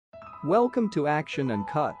Welcome to Action and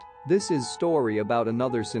Cut. This is story about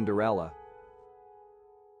another Cinderella.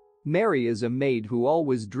 Mary is a maid who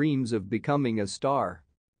always dreams of becoming a star.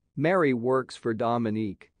 Mary works for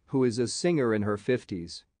Dominique, who is a singer in her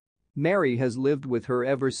 50s. Mary has lived with her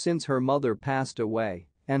ever since her mother passed away,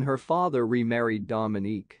 and her father remarried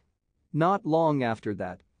Dominique. Not long after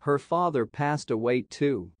that, her father passed away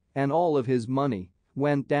too, and all of his money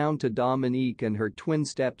went down to Dominique and her twin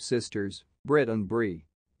stepsisters, Britt and Bree.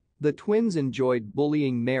 The twins enjoyed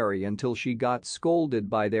bullying Mary until she got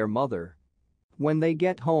scolded by their mother. When they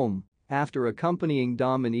get home, after accompanying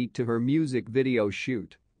Dominique to her music video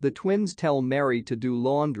shoot, the twins tell Mary to do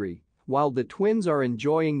laundry, while the twins are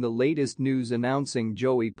enjoying the latest news announcing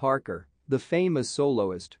Joey Parker, the famous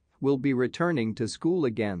soloist, will be returning to school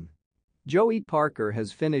again. Joey Parker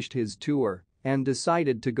has finished his tour and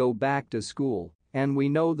decided to go back to school, and we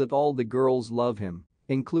know that all the girls love him,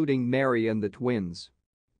 including Mary and the twins.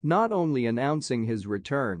 Not only announcing his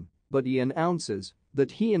return, but he announces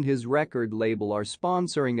that he and his record label are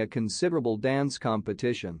sponsoring a considerable dance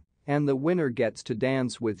competition, and the winner gets to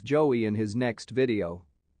dance with Joey in his next video.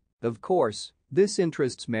 Of course, this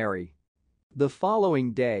interests Mary. The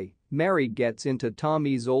following day, Mary gets into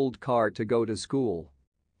Tami's old car to go to school.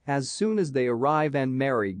 As soon as they arrive and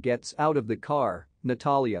Mary gets out of the car,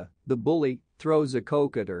 Natalia, the bully, throws a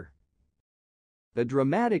Coke at her. A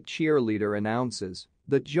dramatic cheerleader announces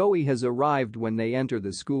that Joey has arrived when they enter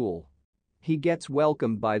the school. He gets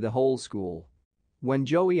welcomed by the whole school. When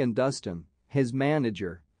Joey and Dustin, his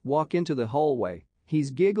manager, walk into the hallway,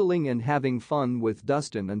 he's giggling and having fun with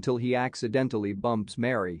Dustin until he accidentally bumps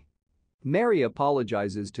Mary. Mary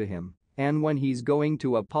apologizes to him, and when he's going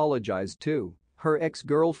to apologize too, her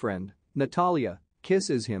ex-girlfriend, Natalia,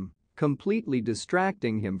 kisses him, completely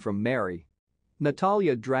distracting him from Mary.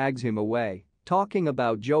 Natalia drags him away, talking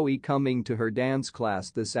about Joey coming to her dance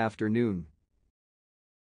class this afternoon.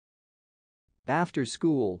 After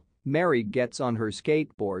school, Mary gets on her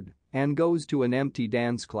skateboard and goes to an empty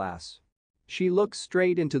dance class. She looks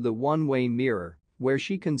straight into the one-way mirror, where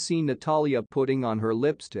she can see Natalia putting on her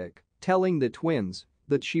lipstick, telling the twins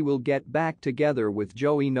that she will get back together with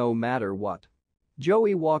Joey no matter what.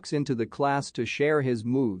 Joey walks into the class to share his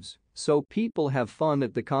moves, so people have fun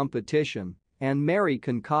at the competition, and Mary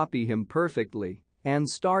can copy him perfectly and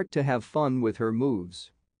start to have fun with her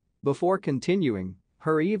moves. Before continuing,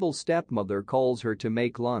 her evil stepmother calls her to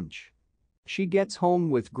make lunch. She gets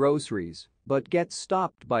home with groceries but gets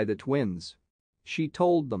stopped by the twins. She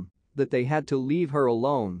told them that they had to leave her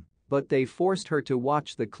alone, but they forced her to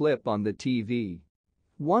watch the clip on the TV.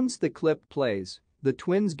 Once the clip plays, the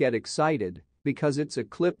twins get excited because it's a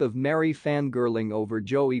clip of Mary fangirling over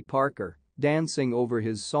Joey Parker, dancing over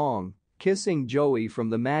his song, kissing Joey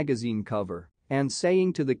from the magazine cover, and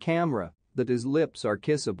saying to the camera that his lips are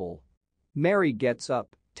kissable. Mary gets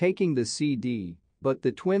up, taking the CD, but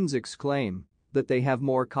the twins exclaim that they have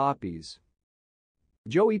more copies.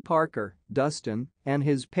 Joey Parker, Dustin, and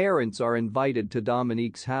his parents are invited to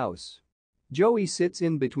Dominique's house. Joey sits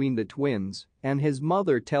in between the twins, and his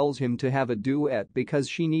mother tells him to have a duet because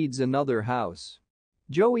she needs another house.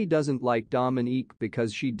 Joey doesn't like Dominique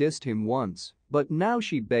because she dissed him once, but now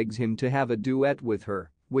she begs him to have a duet with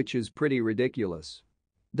her, which is pretty ridiculous.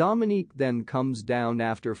 Dominique then comes down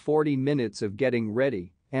after 40 minutes of getting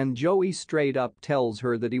ready, and Joey straight up tells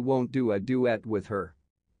her that he won't do a duet with her.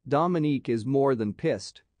 Dominique is more than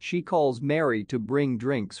pissed. She calls Mary to bring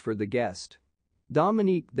drinks for the guest.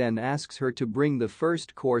 Dominique then asks her to bring the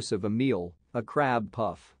first course of a meal, a crab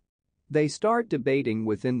puff. They start debating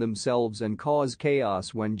within themselves and cause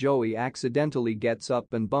chaos when Joey accidentally gets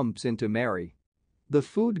up and bumps into Mary. The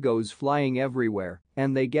food goes flying everywhere,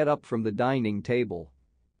 and they get up from the dining table.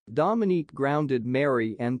 Dominique grounded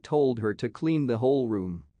Mary and told her to clean the whole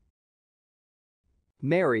room.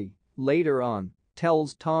 Mary, later on,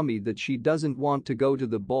 tells Tami that she doesn't want to go to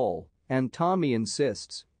the ball, and Tami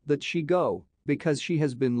insists that she go because she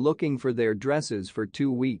has been looking for their dresses for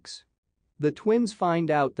 2 weeks. The twins find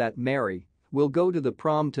out that Mary will go to the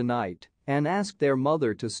prom tonight and ask their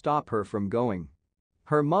mother to stop her from going.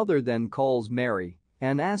 Her mother then calls Mary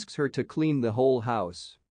and asks her to clean the whole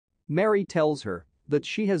house. Mary tells her that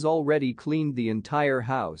she has already cleaned the entire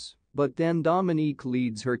house, but then Dominique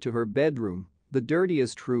leads her to her bedroom, the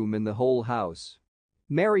dirtiest room in the whole house.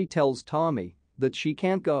 Mary tells Tami that she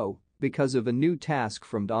can't go because of a new task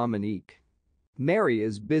from Dominique. Mary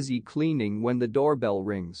is busy cleaning when the doorbell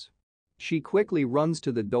rings. She quickly runs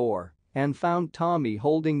to the door and found Tami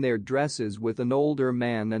holding their dresses with an older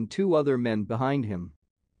man and 2 other men behind him.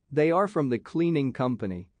 They are from the cleaning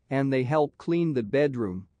company and they help clean the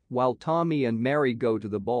bedroom while Tami and Mary go to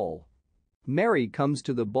the ball. Mary comes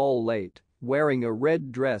to the ball late, wearing a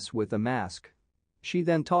red dress with a mask. She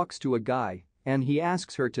then talks to a guy, and he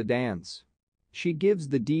asks her to dance. She gives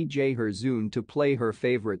the DJ her tune to play her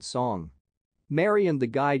favorite song. Mary and the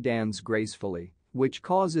guy dance gracefully, which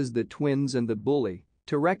causes the twins and the bully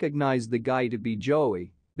to recognize the guy to be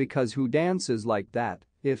Joey, because who dances like that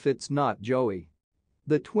if it's not Joey?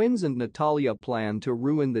 The twins and Natalia plan to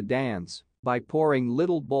ruin the dance by pouring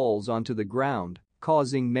little balls onto the ground,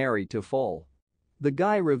 causing Mary to fall. The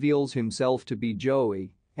guy reveals himself to be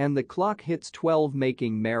Joey, and the clock hits 12,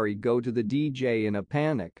 making Mary go to the DJ in a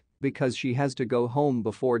panic because she has to go home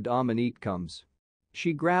before Dominique comes.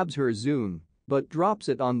 She grabs her Zune but drops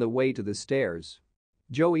it on the way to the stairs.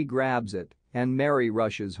 Joey grabs it and Mary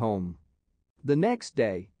rushes home. The next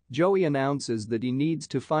day, Joey announces that he needs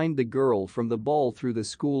to find the girl from the ball through the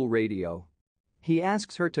school radio. He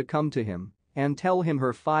asks her to come to him and tell him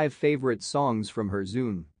her 5 favorite songs from her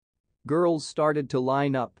Zune. Girls started to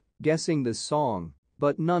line up, guessing the song,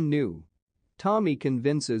 but none knew. Tami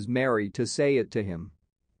convinces Mary to say it to him.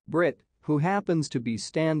 Britt, who happens to be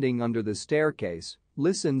standing under the staircase,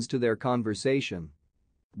 listens to their conversation.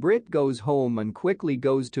 Britt goes home and quickly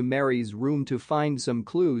goes to Mary's room to find some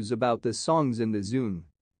clues about the songs in the Zune.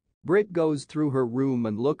 Britt goes through her room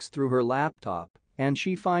and looks through her laptop, and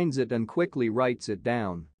she finds it and quickly writes it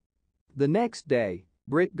down. The next day,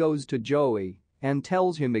 Britt goes to Joey and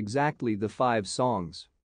tells him exactly the 5 songs.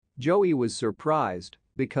 Joey was surprised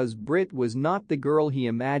because Britt was not the girl he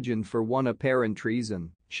imagined for one apparent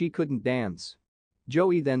reason: she couldn't dance.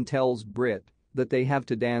 Joey then tells Britt that they have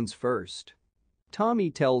to dance first.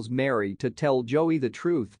 Tami tells Mary to tell Joey the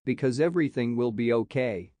truth because everything will be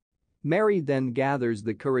okay. Mary then gathers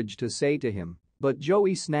the courage to say to him, but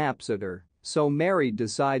Joey snaps at her, so Mary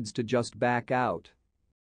decides to just back out.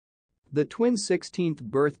 The twins' 16th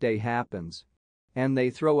birthday happens, and they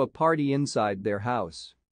throw a party inside their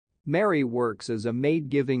house. Mary works as a maid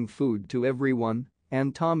giving food to everyone,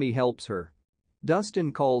 and Tami helps her.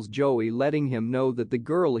 Dustin calls Joey, letting him know that the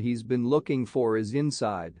girl he's been looking for is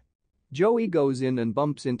inside. Joey goes in and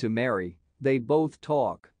bumps into Mary. They both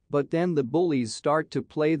talk, but then the bullies start to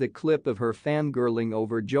play the clip of her fangirling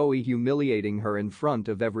over Joey, humiliating her in front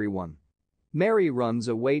of everyone. Mary runs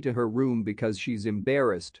away to her room because she's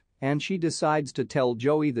embarrassed, and she decides to tell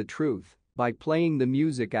Joey the truth by playing the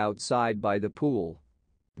music outside by the pool.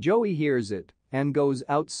 Joey hears it and goes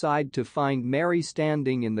outside to find Mary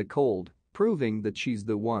standing in the cold, proving that she's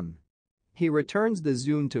the one. He returns the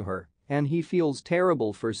Zune to her, and he feels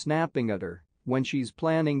terrible for snapping at her when she's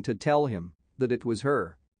planning to tell him that it was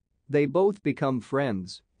her. They both become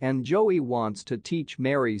friends, and Joey wants to teach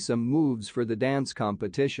Mary some moves for the dance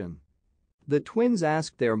competition. The twins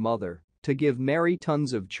ask their mother to give Mary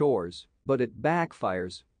tons of chores, but it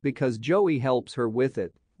backfires because Joey helps her with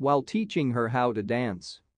it while teaching her how to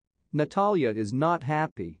dance. Natalia is not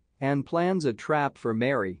happy and plans a trap for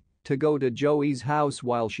Mary to go to Joey's house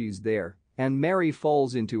while she's there, and Mary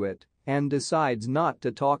falls into it and decides not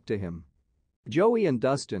to talk to him. Joey and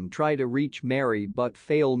Dustin try to reach Mary but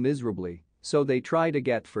fail miserably, so they try to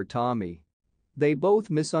get for Tami. They both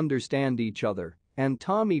misunderstand each other, and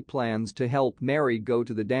Tami plans to help Mary go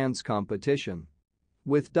to the dance competition.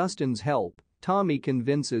 With Dustin's help, Tami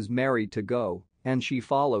convinces Mary to go, and she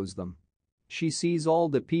follows them. She sees all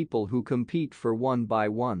the people who compete for one by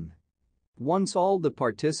one. Once all the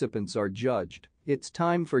participants are judged, it's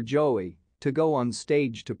time for Joey to go on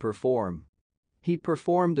stage to perform. He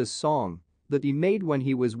performed a song that he made when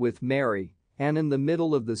he was with Mary, and in the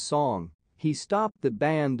middle of the song, he stopped the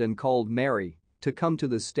band and called Mary to come to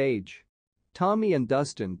the stage. Tami and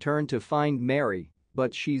Dustin turn to find Mary,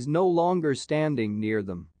 but she's no longer standing near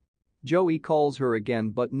them. Joey calls her again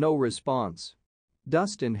but no response.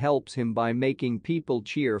 Dustin helps him by making people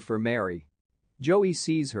cheer for Mary. Joey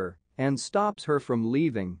sees her and stops her from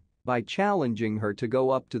leaving by challenging her to go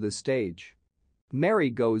up to the stage. Mary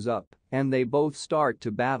goes up and they both start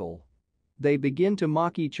to battle. They begin to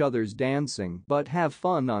mock each other's dancing but have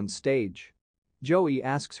fun on stage. Joey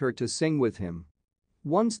asks her to sing with him.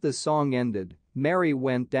 Once the song ended, Mary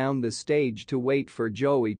went down the stage to wait for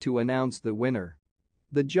Joey to announce the winner.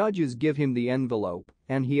 The judges give him the envelope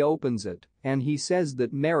and he opens it and he says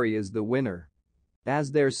that Mary is the winner.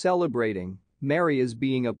 As they're celebrating, Mary is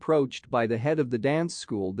being approached by the head of the dance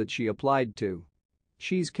school that she applied to.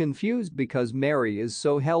 She's confused because Mary is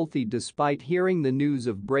so healthy despite hearing the news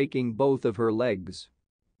of breaking both of her legs.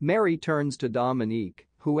 Mary turns to Dominique,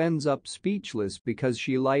 who ends up speechless because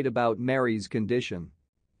she lied about Mary's condition.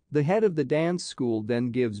 The head of the dance school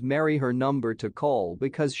then gives Mary her number to call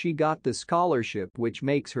because she got the scholarship, which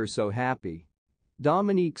makes her so happy.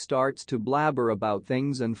 Dominique starts to blabber about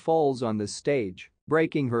things and falls on the stage,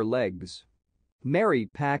 breaking her legs. Mary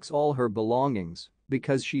packs all her belongings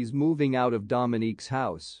because she's moving out of Dominique's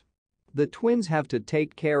house. The twins have to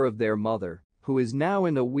take care of their mother, who is now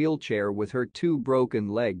in a wheelchair with her 2 broken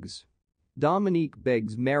legs. Dominique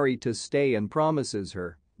begs Mary to stay and promises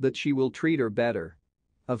her that she will treat her better.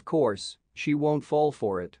 Of course, she won't fall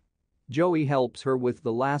for it. Joey helps her with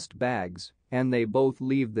the last bags, and they both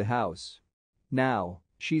leave the house. Now,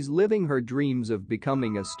 she's living her dreams of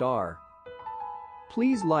becoming a star.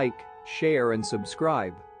 Please like, share and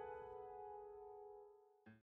subscribe.